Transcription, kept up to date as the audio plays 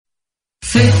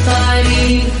في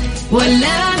الطريق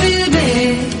ولا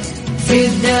بالبيت في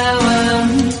الدوام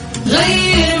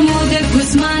غير مودك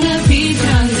واسمعنا في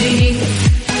ترانزيت.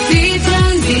 في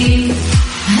ترانزيت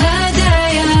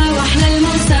هدايا واحلى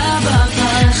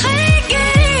المسابقة خليك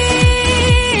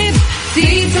قريب في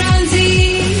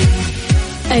ترانزيت.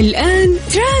 الآن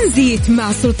ترانزيت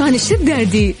مع سلطان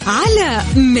الشدادي على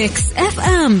ميكس اف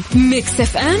ام. ميكس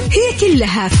اف ام هي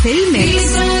كلها في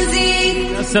الميكس.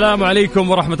 السلام عليكم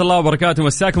ورحمة الله وبركاته،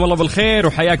 مساكم الله بالخير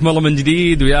وحياكم الله من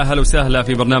جديد ويا أهلا وسهلا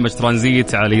في برنامج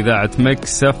ترانزيت على إذاعة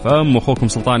ميكس اف ام. أخوكم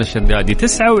سلطان الشدادي.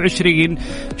 29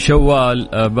 شوال،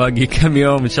 باقي كم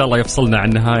يوم إن شاء الله يفصلنا عن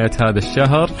نهاية هذا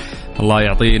الشهر. الله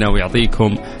يعطينا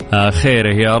ويعطيكم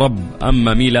خيره يا رب.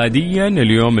 أما ميلاديا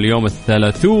اليوم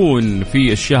 30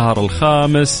 في الشهر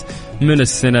الخامس من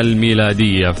السنة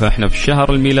الميلادية، فإحنا في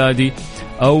الشهر الميلادي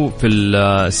أو في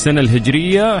السنة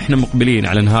الهجرية احنا مقبلين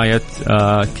على نهاية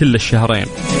كل الشهرين.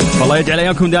 فالله يجعل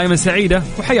أيامكم دائما سعيدة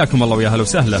وحياكم الله ويا أهلا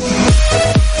وسهلا.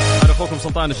 أنا أخوكم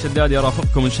سلطان الشدادي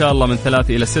أرافقكم إن شاء الله من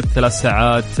 3 إلى 6 3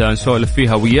 ساعات نسولف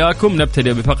فيها وياكم.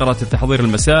 نبتدئ بفقرة التحضير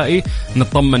المسائي،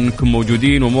 نطمن أنكم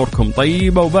موجودين وأموركم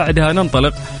طيبة، وبعدها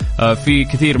ننطلق في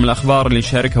كثير من الأخبار اللي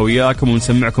نشاركها وياكم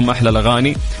ونسمعكم أحلى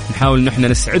الأغاني. نحاول نحن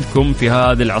نسعدكم في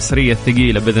هذه العصرية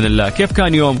الثقيلة بإذن الله. كيف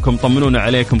كان يومكم؟ طمنونا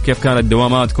عليكم، كيف كانت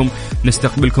دواماتكم؟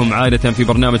 نستقبلكم عادة في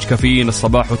برنامج كافيين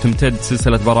الصباح، وتمتد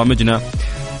سلسلة برامجنا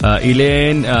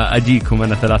إلين أجيكم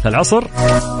أنا 3 العصر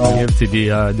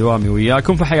يبتدي دوامي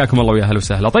وياكم. فحياكم الله ويا أهلا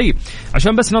وسهلا. طيب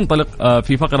عشان بس ننطلق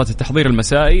في فقرة التحضير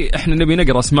المسائي، احنا نبي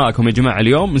نقرأ اسماءكم يا جماعة.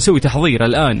 اليوم نسوي تحضير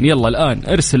الآن، يلا الآن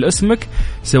ارسل اسمك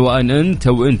سواء أنت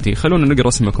أو أنتي، خلونا نقرأ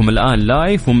اسمكم الآن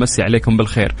لايف ونمسي عليكم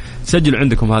بالخير. سجلوا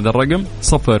عندكم هذا الرقم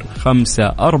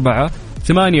 054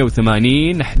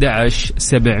 88 11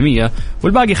 700،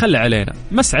 والباقي خلي علينا،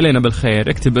 مس علينا بالخير،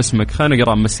 اكتب اسمك خلينا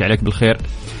نقرأ نمسي عليك بالخير.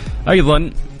 أيضا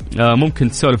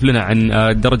ممكن تسولف لنا عن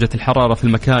درجة الحرارة في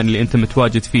المكان اللي أنت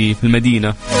متواجد فيه في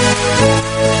المدينة.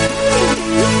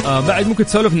 بعد ممكن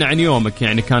تسولفنا عن يومك،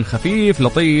 يعني كان خفيف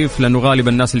لطيف، لأنه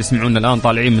غالبا الناس اللي يسمعونا الآن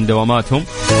طالعين من دواماتهم.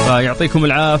 فيعطيكم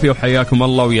العافية وحياكم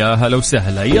الله ويا هلا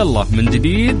وسهلا. يلا من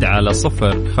جديد على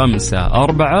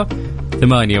 054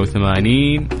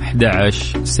 88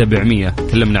 11 700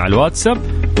 كلمنا على الواتساب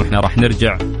وإحنا راح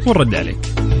نرجع ونرد عليك.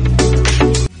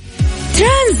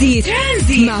 ترانزيت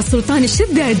مع سلطان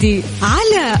الشدادي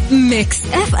على ميكس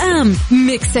اف ام.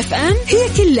 ميكس اف ام هي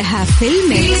كلها في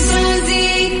الميكس.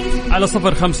 على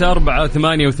 054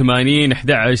 88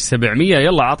 11 700.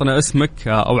 يلا عطنا اسمك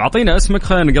أو عطينا اسمك،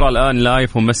 خلينا نقرأ الآن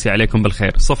لايف ونمسي عليكم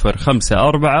بالخير.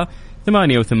 054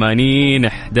 88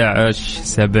 11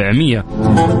 700.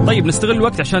 طيب نستغل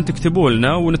الوقت عشان تكتبوا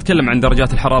لنا ونتكلم عن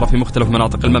درجات الحرارة في مختلف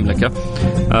مناطق المملكة.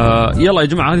 يلا يا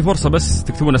جماعة هذه فرصة بس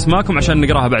تكتبون اسماءكم عشان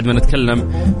نقراها بعد ما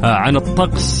نتكلم عن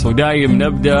الطقس. ودايم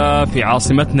نبدأ في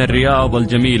عاصمتنا الرياض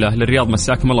الجميلة. للرياض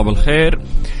مساكم الله بالخير.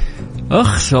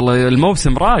 والله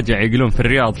الموسم راجع يقولون في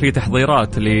الرياض، في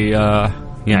تحضيرات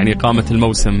يعني قامة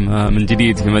الموسم من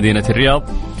جديد في مدينة الرياض.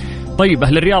 طيب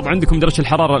أهل الرياض عندكم درجة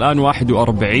الحرارة الآن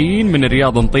 41. من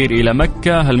الرياض نطير إلى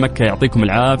مكة. هل مكة يعطيكم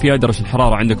العافية، درجة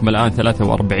الحرارة عندكم الآن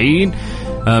 43.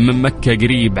 من مكة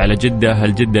قريب على جدة.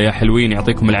 هل جدة يا حلوين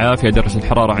يعطيكم العافية، درجة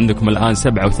الحرارة عندكم الآن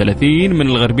 37. من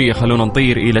الغربية خلونا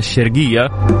نطير إلى الشرقية،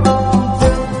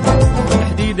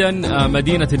 تحديدا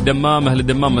مدينة الدمام. أهل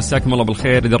الدمام مساكم الله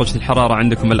بالخير، درجة الحرارة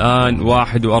عندكم الآن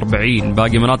 41.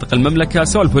 باقي مناطق المملكة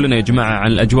سولفوا لنا يا جماعة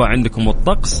عن الأجواء عندكم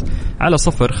والطقس على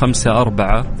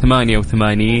 054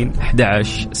 88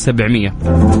 11 700.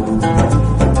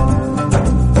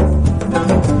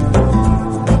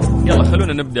 يلا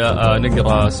خلونا نبدأ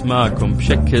نقرأ اسماءكم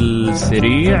بشكل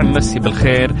سريع. مسي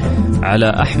بالخير على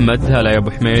أحمد. هلا يا أبو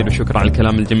حميد وشكرا على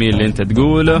الكلام الجميل اللي أنت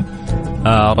تقوله.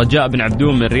 رجاء بن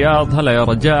عبدون من الرياض. هلا يا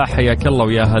رجاء حياك الله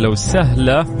ويا هلا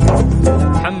وسهلا.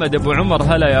 محمد أبو عمر.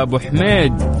 هلا يا أبو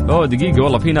حميد. دقيقة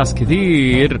والله في ناس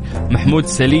كثير. محمود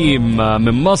سليم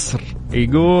من مصر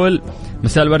يقول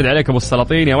مساء الورد عليك أبو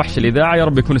السلاطين يا وحش الإذاعة، يا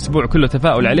رب يكون أسبوع كله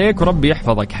تفاؤل عليك وربي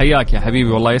يحفظك. حياك يا حبيبي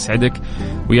والله يسعدك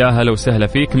ويا هلا وسهلا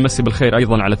فيك. مسي بالخير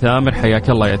أيضا على ثامر. حياك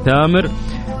الله يا ثامر.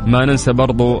 ما ننسى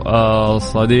برضو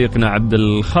صديقنا عبد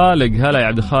الخالق. هلا يا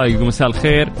عبد الخالق يقول مساء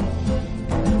الخير.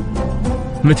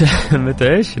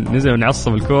 متى ايش نزل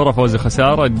نعصب الكورة، فوز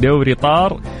وخسارة، الدوري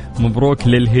طار، مبروك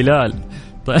للهلال.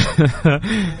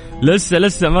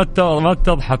 لسه ما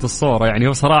اتضحت الصورة. يعني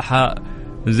هو صراحة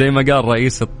زي ما قال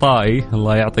رئيس الطائي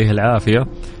الله يعطيه العافية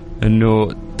انه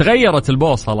تغيرت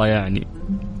البوصلة يعني.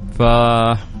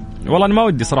 والله أنا ما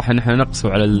ودي صراحة نحن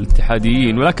نقصوا على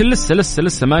الاتحاديين، ولكن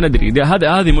لسه ما ندري.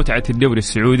 هذه متعة الدوري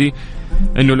السعودي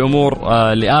انه الامور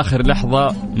لاخر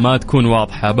لحظة ما تكون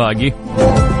واضحة. باقي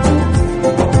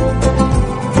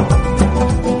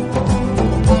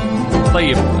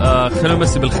خلونا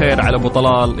نمسي بالخير على أبو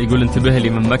طلال، يقول انتبه لي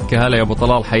من مكة. هلا يا أبو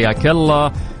طلال، حياك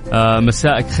الله.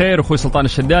 مساءك خير أخوي سلطان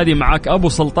الشدادي، معك أبو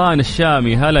سلطان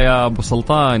الشامي. هلا يا أبو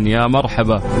سلطان، يا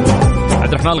مرحبا.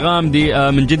 عبد الرحمن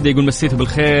الغامدي من جدة يقول مسيته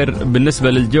بالخير.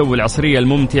 بالنسبة للجو العصرية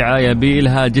الممتعة يبي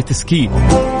لها جيت سكي.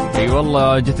 اي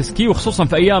والله جيت سكي، وخصوصا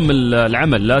في أيام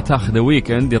العمل، لا تاخذ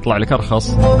ويكند يطلع لك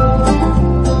أرخص.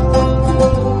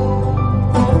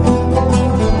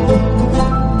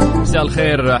 مساء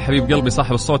الخير حبيب قلبي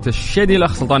صاحب الصوت الشدي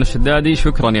الأخ سلطان الشدادي،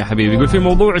 شكرا يا حبيبي. يقول في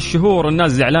موضوع الشهور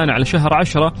الناس زعلانة على شهر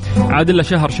 10 عاد له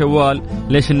شهر شوال،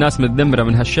 ليش الناس متذمرة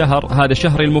من هالشهر؟ هذا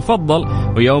شهري المفضل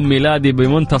ويوم ميلادي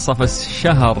بمنتصف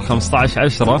الشهر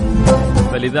 15/10،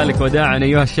 فلذلك وداعا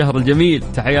أيها الشهر الجميل.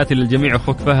 تحياتي للجميع،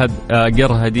 أخوك فهد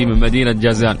قرهدي من مدينة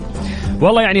جازان.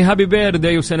 والله يعني هابي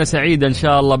بيردي وسنة سعيدة إن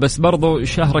شاء الله، بس برضو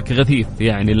شهرك غثيث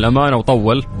يعني الأمانة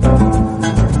وطول.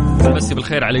 بس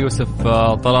بالخير على يوسف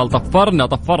طلال،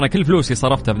 طفرنا كل فلوسي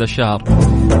صرفتها في ذا الشهر.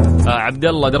 عبد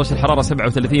الله درجة الحرارة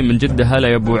 37 من جدة. هلا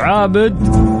يا أبو عابد.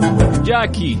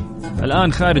 جاكي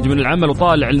الآن خارج من العمل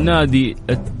وطالع النادي،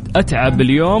 أتعب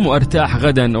اليوم وأرتاح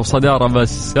غدا وصدارة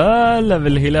بس. هلا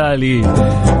بالهلالي.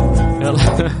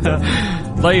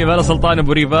 طيب هلا سلطان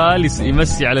أبو ريفال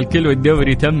يمسي على الكل،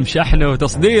 والدوري تم شحنه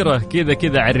وتصديره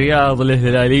كذا على الرياض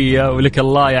الهلالية، ولك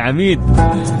الله يا عميد.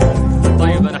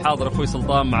 طيب أنا حاضر أخوي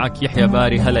سلطان. معك يحيى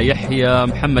باري. هلا يحيى.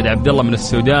 محمد عبد الله من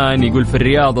السودان يقول في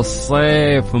الرياض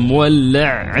الصيف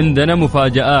مولع، عندنا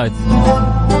مفاجآت.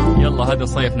 يلا هذا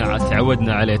صيفنا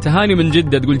تعودنا عليه. تهاني من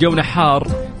جدة تقول جونا حار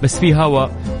بس في هوا،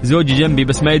 زوجي جنبي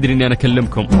بس ما يدري إني أنا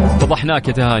أكلمكم. فضحناك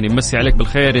يا تهاني، مسي عليك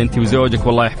بالخير أنت وزوجك،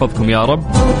 والله يحفظكم يا رب.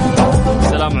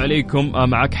 السلام عليكم.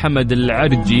 معك حمد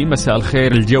العرجي. مساء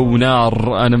الخير، الجو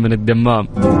نار، أنا من الدمام.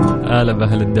 أهلا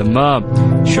بأهل الدمام.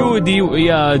 شودي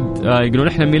وإياد يقولون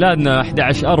إحنا ميلادنا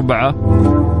 11/4.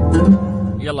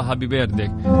 يلا هابي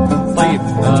بيردي. طيب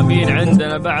مين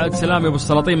عندنا بعد؟ سلام يا أبو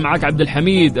السلاطين. معك عبد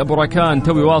الحميد أبو ركان،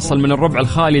 توي واصل من الربع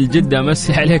الخالي الجدة.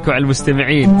 مسي عليك وعلى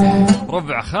المستمعين.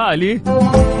 ربع خالي.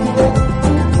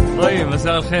 طيب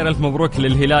مساء الخير، ألف مبروك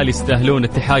للهلال، يستاهلون.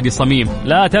 اتحادي صميم،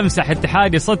 لا تمسح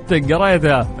اتحادي، صدق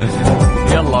قريتها.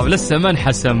 يلا لسه ما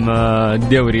انحسم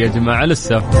الدوري يا جماعة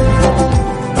لسه.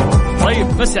 طيب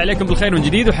بس عليكم بالخير من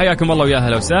جديد، وحياكم الله ويا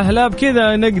هلا وسهلا.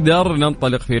 بكذا نقدر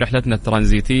ننطلق في رحلتنا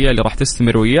الترانزيتية اللي راح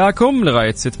تستمر وياكم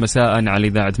لغاية 6 مساء على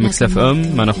إذاعة ميكس اف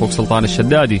ام. أنا أخوك سلطان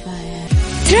الشدادي.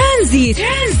 ترانزيت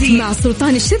مع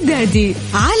سلطان الشدادي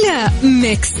على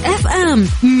ميكس اف ام.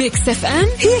 ميكس اف ام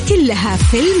هي كلها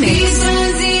في الميكس.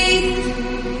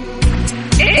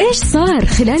 ايش صار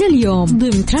خلال اليوم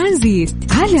ضمن ترانزيت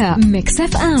على ميكس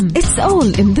اف ام. It's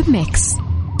all in the mix.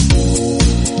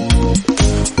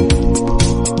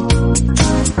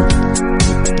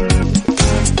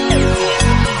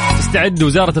 تستعد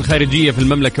وزارة الخارجية في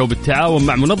المملكة وبالتعاون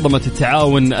مع منظمة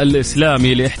التعاون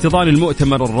الإسلامي لاحتضان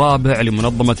المؤتمر الرابع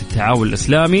لمنظمة التعاون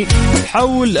الإسلامي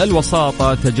حول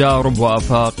الوساطة، تجارب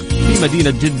وآفاق في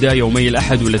مدينة جدة يومي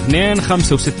الأحد والاثنين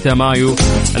 5 و6 مايو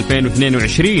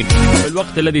 2022،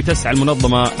 الوقت الذي تسعى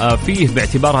المنظمة فيه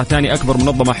باعتبارها ثاني أكبر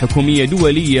منظمة حكومية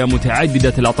دولية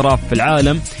متعددة الأطراف في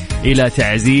العالم إلى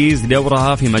تعزيز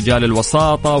دورها في مجال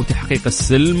الوساطة وتحقيق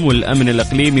السلم والأمن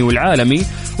الإقليمي والعالمي،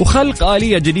 وخلق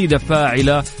آلية جديدة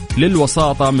فاعلة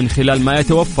للوساطة من خلال ما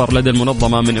يتوفر لدى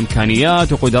المنظمة من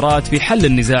إمكانيات وقدرات في حل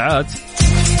النزاعات،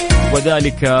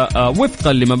 وذلك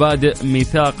وفقا لمبادئ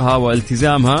ميثاقها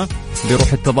والتزامها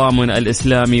بروح التضامن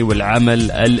الإسلامي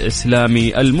والعمل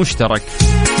الإسلامي المشترك.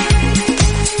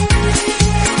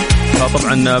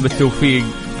 طبعا بالتوفيق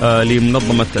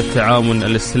لمنظمة التعاون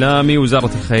الإسلامي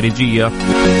وزارة الخارجية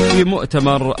في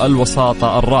مؤتمر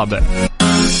الوساطة الرابع.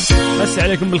 بس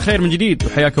عليكم بالخير من جديد،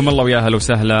 وحياكم الله ويا هلا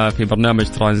وسهلا في برنامج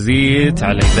ترانزيت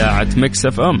على إذاعة ميكس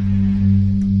اف ام.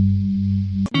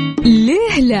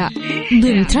 ليه لا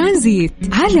ضمن ترانزيت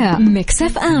على ميكس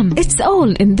اف ام. It's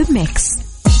all in the mix.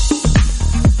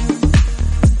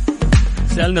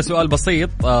 سألنا سؤال بسيط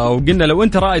وقلنا لو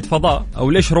أنت رائد فضاء،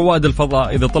 أو ليش رواد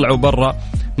الفضاء إذا طلعوا برا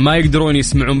ما يقدرون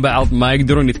يسمعون بعض، ما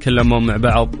يقدرون يتكلمون مع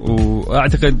بعض؟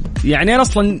 وأعتقد يعني أنا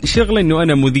أصلا شغلي أنه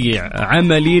أنا مذيع،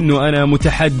 عملي أنه أنا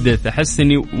متحدث، أحس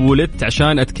أني ولدت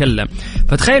عشان أتكلم.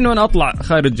 فتخيل أنه أنا أطلع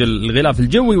خارج الغلاف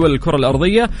الجوي والكرة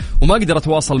الأرضية وما أقدر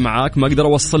أتواصل معاك، ما أقدر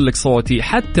أوصل لك صوتي،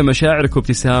 حتى مشاعرك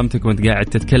وابتسامتك وأنت قاعد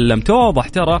تتكلم توضح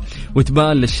ترى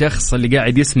وتبان للشخص اللي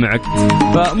قاعد يسمعك.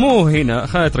 فمو هنا،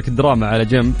 خلينا نترك الدراما على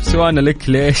جنب. سؤالنا لك،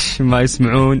 ليش ما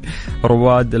يسمعون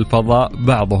رواد الفضاء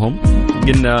بعضهم؟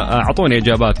 قلنا أعطوني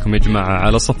إجاباتكم يا جماعة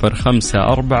على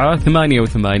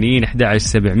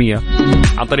 0548811700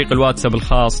 عن طريق الواتساب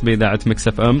الخاص بإذاعة ميكس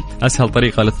اف ام. أسهل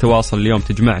طريقة للتواصل اليوم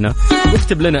تجمعنا،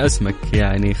 واكتب لنا اسمك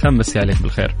يعني خمس عليك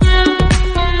بالخير.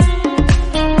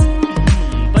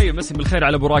 مسي بالخير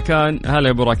على براكان. هلا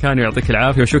يا براكان ويعطيك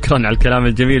العافية وشكرا على الكلام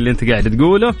الجميل اللي انت قاعد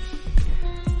تقوله.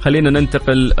 خلينا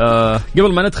ننتقل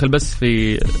قبل ما ندخل بس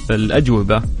في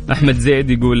الأجوبة. أحمد زيد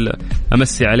يقول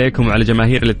أمسي عليكم وعلى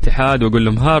جماهير الاتحاد وأقول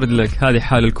لهم هارد لك، هذه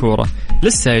حال الكورة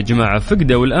لسه يا جماعة،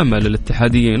 فقدوا الأمل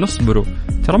الاتحاديين، اصبروا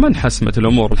ترى ما انحسمت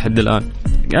الأمور لحد الآن.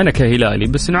 أنا كهلالي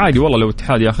بس إنه عادي والله لو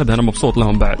الاتحاد ياخذها أنا مبسوط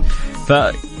لهم بعد،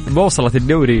 فبوصلت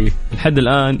الدوري لحد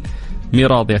الآن مي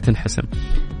راضية تنحسم.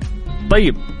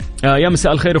 طيب يا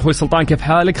مساء الخير أخوي سلطان، كيف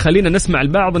حالك؟ خلينا نسمع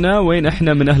لبعضنا وين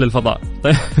إحنا من أهل الفضاء.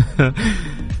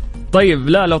 طيب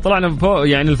لا لو طلعنا فوق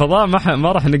يعني الفضاء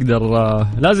ما راح نقدر،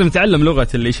 لازم نتعلم لغة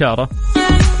الإشارة.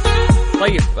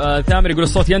 طيب ثامر يقول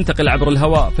الصوت ينتقل عبر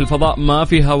الهواء، في الفضاء ما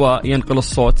في هواء ينقل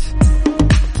الصوت.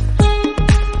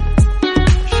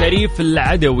 شريف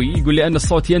العدوي يقول لأن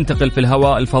الصوت ينتقل في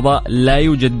الهواء، الفضاء لا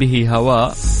يوجد به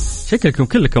هواء. شكلكم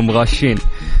كلكم غاشين.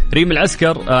 ريم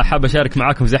العسكر حاب أشارك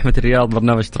معاكم في زحمة الرياض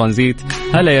برنامج ترانزيت.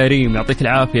 هلا يا ريم يعطيك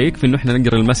العافية، يكفي إنه إحنا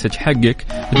نقرأ المسج حقك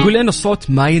تقول لأن الصوت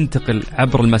ما ينتقل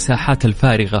عبر المساحات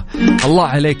الفارغة. الله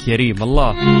عليك يا ريم،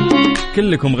 الله،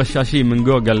 كلكم غشاشين من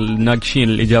جوجل ناقشين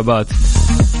الإجابات.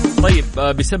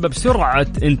 طيب بسبب سرعة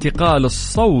انتقال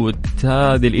الصوت،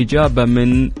 هذه الإجابة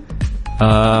من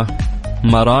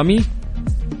مرامي.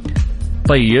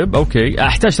 طيب أوكي،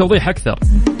 أحتاج توضيح أكثر.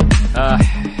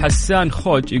 حسان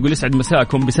خوج يقول يسعد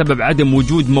مساءكم، بسبب عدم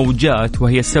وجود موجات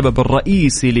وهي السبب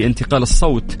الرئيسي لانتقال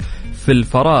الصوت في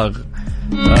الفراغ.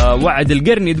 وعد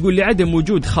القرني تقول لعدم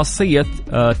وجود خاصية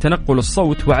تنقل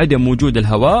الصوت وعدم وجود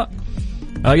الهواء.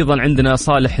 أيضا عندنا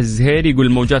صالح الزهيري يقول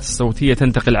الموجات الصوتية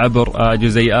تنتقل عبر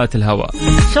جزيئات الهواء.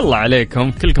 إن شاء الله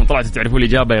عليكم كلكم طلعتوا تعرفوا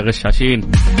الإجابة يا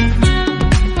غشاشين.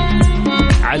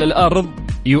 على الأرض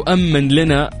يؤمن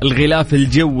لنا الغلاف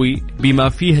الجوي بما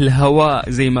فيه الهواء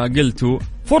زي ما قلتوا،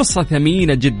 فرصة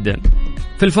ثمينة جدا.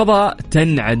 في الفضاء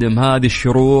تنعدم هذه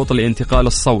الشروط لانتقال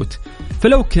الصوت،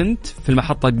 فلو كنت في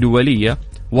المحطة الدولية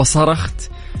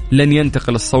وصرخت لن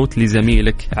ينتقل الصوت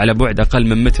لزميلك على بعد أقل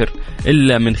من متر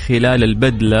إلا من خلال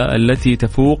البدلة التي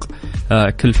تفوق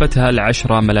كلفتها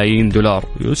ل10 ملايين دولار.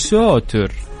 يا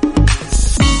ساتر،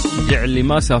 يعني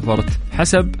ما سافرت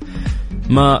حسب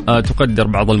ما تقدر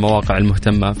بعض المواقع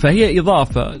المهتمة، فهي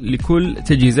إضافة لكل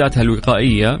تجهيزاتها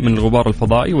الوقائية من الغبار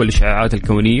الفضائي والإشعاعات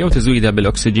الكونية وتزويدها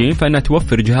بالأكسجين، فإنها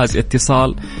توفر جهاز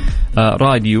اتصال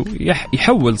راديو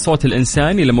يحول صوت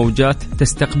الإنسان إلى موجات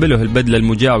تستقبله البدلة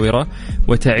المجاورة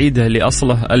وتعيدها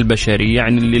لأصله البشري.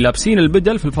 يعني اللي لابسين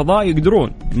البدل في الفضاء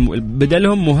يقدرون،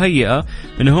 بدلهم مهيئة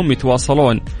أنهم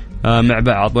يتواصلون مع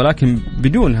بعض، ولكن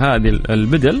بدون هذه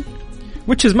البدل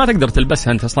وتشز ما تقدر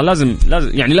تلبسها أنت أصلا،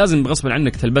 لازم غصبا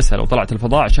عنك تلبسها لو طلعت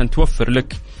الفضاء عشان توفر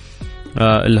لك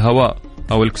الهواء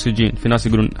أو الأكسجين. في ناس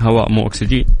يقولون هواء مو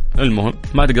أكسجين، المهم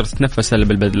ما تقدر تتنفس إلا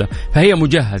بالبدلة، فهي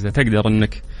مجهزة تقدر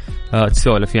أنك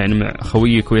تسولف يعني مع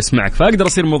خويك ويسمعك، فأقدر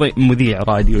أصير مذيع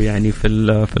راديو يعني في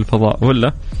الفضاء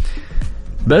ولا.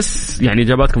 بس يعني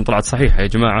إجاباتكم طلعت صحيحة يا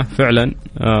جماعة فعلا،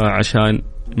 عشان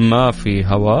ما في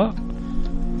هواء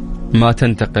ما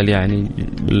تنتقل يعني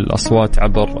الأصوات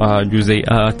عبر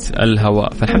جزيئات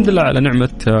الهواء. فالحمد لله على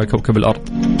نعمة كوكب الأرض،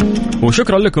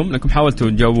 وشكرا لكم أنكم حاولتوا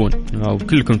تجاوبون،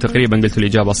 وكلكم تقريبا قلتوا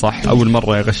الإجابة صح. أول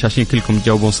مرة يا غشاشين كلكم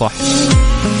تجاوبون صح.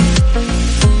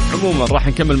 عموما راح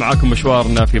نكمل معاكم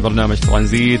مشوارنا في برنامج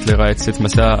ترانزيت لغاية 6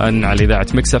 مساء على إذاعة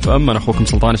ميكس اف ام. أنا أخوكم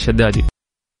سلطان الشدادي.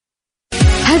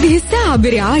 هذه الساعة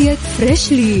برعاية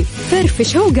فريشلي،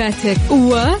 فرفش اوقاتك،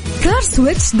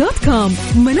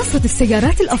 وكارسويتش.com منصة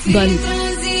السيارات الأفضل.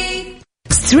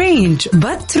 Strange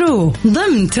but true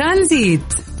ضمن ترانزيت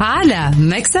على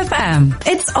ميكس اف ام.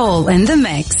 It's all in the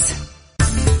mix.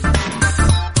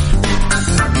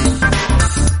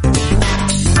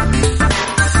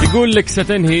 يقول لك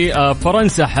ستنهي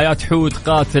فرنسا حياة حوت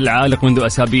قاتل عالق منذ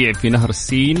أسابيع في نهر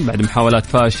السين بعد محاولات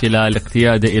فاشلة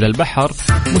لاقتياده إلى البحر،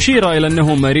 مشيرة إلى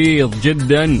أنه مريض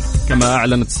جدا كما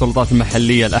أعلنت السلطات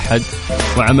المحلية الأحد.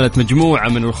 وعملت مجموعة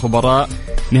من الخبراء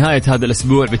نهاية هذا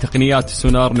الأسبوع بتقنيات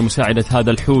السونار لمساعدة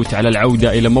هذا الحوت على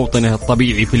العودة إلى موطنه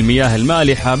الطبيعي في المياه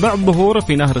المالحة بعد ظهوره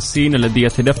في نهر السين الذي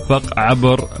يتدفق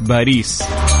عبر باريس.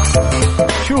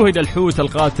 شوهد الحوت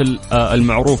القاتل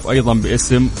المعروف أيضا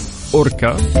باسم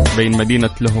أوركا بين مدينة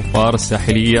لهوفار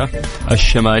الساحلية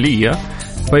الشمالية،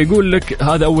 فيقول لك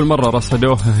هذا أول مرة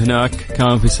رصدوه هناك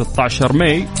كان في 16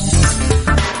 ماي.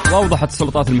 وأوضحت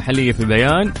السلطات المحلية في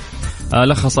بيان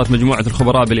لخصت مجموعة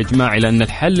الخبراء بالإجماع إلى أن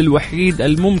الحل الوحيد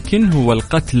الممكن هو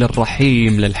القتل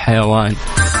الرحيم للحيوان.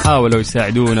 حاولوا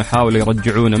يساعدونه، حاولوا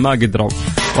يرجعونه، ما قدروا.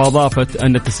 وأضافت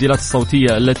أن التسجيلات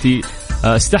الصوتية التي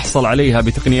استحصل عليها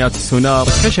بتقنيات السونار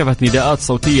كشفت نداءات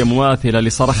صوتية مماثلة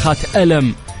لصرخات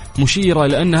ألم، مشيرة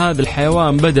لأن هذا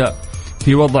الحيوان بدأ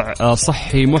في وضع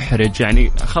صحي محرج،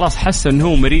 يعني خلاص حس أنه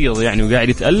هو مريض يعني وقاعد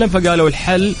يتألم، فقالوا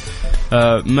الحل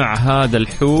مع هذا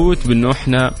الحوت بأنه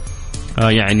إحنا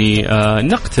يعني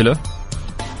نقتله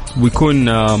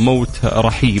ويكون موت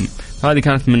رحيم. هذه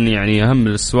كانت من يعني أهم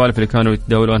السوالف اللي كانوا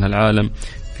يتداولونها العالم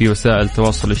في وسائل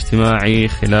التواصل الاجتماعي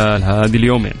خلال هذه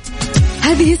اليومين.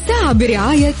 هذه الساعة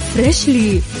برعاية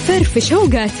فريشلي، فرفش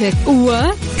اوقاتك،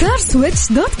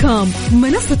 وكارسويتش.com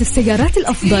منصة السيارات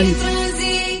الأفضل.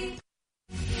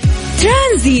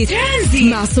 ترانزيت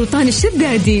مع سلطان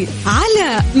الشدادي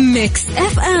على ميكس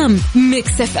اف ام.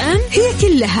 ميكس اف ام هي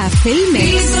كلها في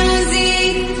الميكس.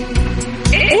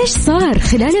 ايش صار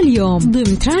خلال اليوم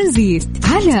ضمن ترانزيت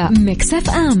على ميكس اف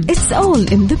ام. It's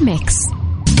all in the mix.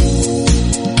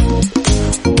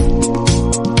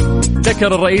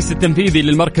 ذكر الرئيس التنفيذي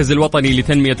للمركز الوطني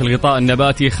لتنمية الغطاء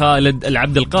النباتي خالد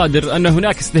العبد القادر أن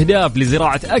هناك استهداف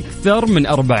لزراعة أكثر من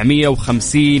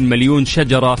 450 مليون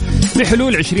شجرة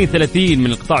بحلول 2030 من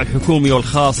القطاع الحكومي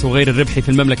والخاص وغير الربحي في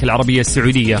المملكة العربية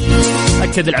السعودية.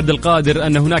 أكد العبد القادر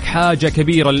أن هناك حاجة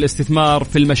كبيرة للاستثمار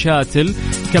في المشاتل،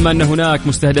 كما أن هناك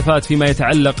مستهدفات فيما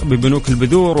يتعلق ببنوك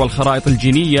البذور والخرائط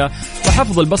الجينية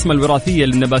وحفظ البصمة الوراثية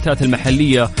للنباتات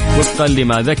المحلية وفقا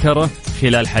لما ذكره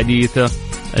خلال حديثه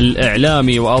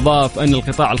الإعلامي. وأضاف أن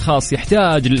القطاع الخاص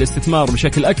يحتاج للاستثمار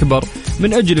بشكل أكبر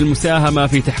من أجل المساهمة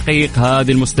في تحقيق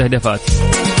هذه المستهدفات.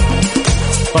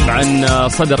 طبعا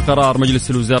صدر قرار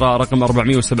مجلس الوزراء رقم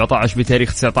 417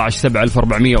 بتاريخ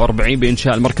 19/7/1440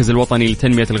 بإنشاء المركز الوطني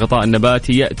لتنمية الغطاء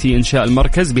النباتي. يأتي إنشاء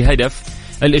المركز بهدف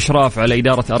الإشراف على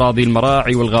إدارة أراضي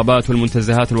المراعي والغابات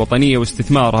والمنتزهات الوطنية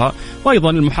واستثمارها، وأيضا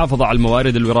المحافظة على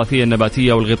الموارد الوراثية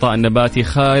النباتية والغطاء النباتي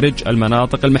خارج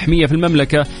المناطق المحمية في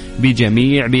المملكة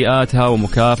بجميع بيئاتها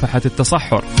ومكافحة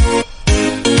التصحر.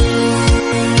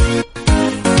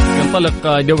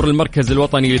 ينطلق دور المركز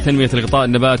الوطني لتنمية الغطاء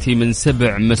النباتي من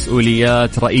 7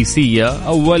 مسؤوليات رئيسية.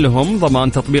 أولهم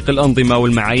ضمان تطبيق الأنظمة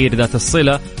والمعايير ذات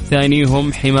الصلة،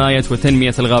 ثانيهم حماية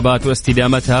وتنمية الغابات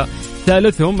واستدامتها،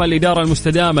 ثالثهم الإدارة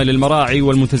المستدامة للمراعي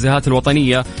والمنتزهات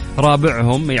الوطنية،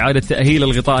 رابعهم إعادة تأهيل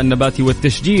الغطاء النباتي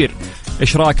والتشجير،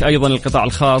 إشراك أيضا القطاع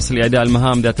الخاص لأداء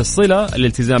المهام ذات الصلة،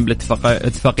 الالتزام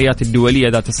بالاتفاقيات الدولية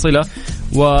ذات الصلة،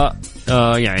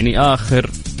 ويعني آخر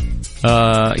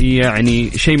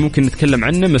يعني شيء ممكن نتكلم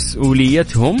عنه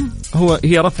مسؤوليتهم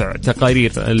هي رفع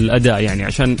تقارير الأداء، يعني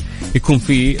عشان يكون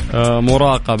في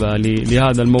مراقبة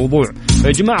لهذا الموضوع.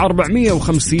 يا جماعة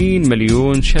 450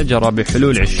 مليون شجرة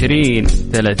بحلول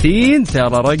 2030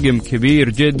 ترى رقم كبير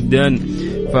جدا.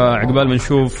 فعقبال ما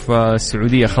نشوف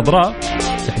السعودية خضراء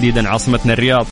تحديدا عاصمتنا الرياض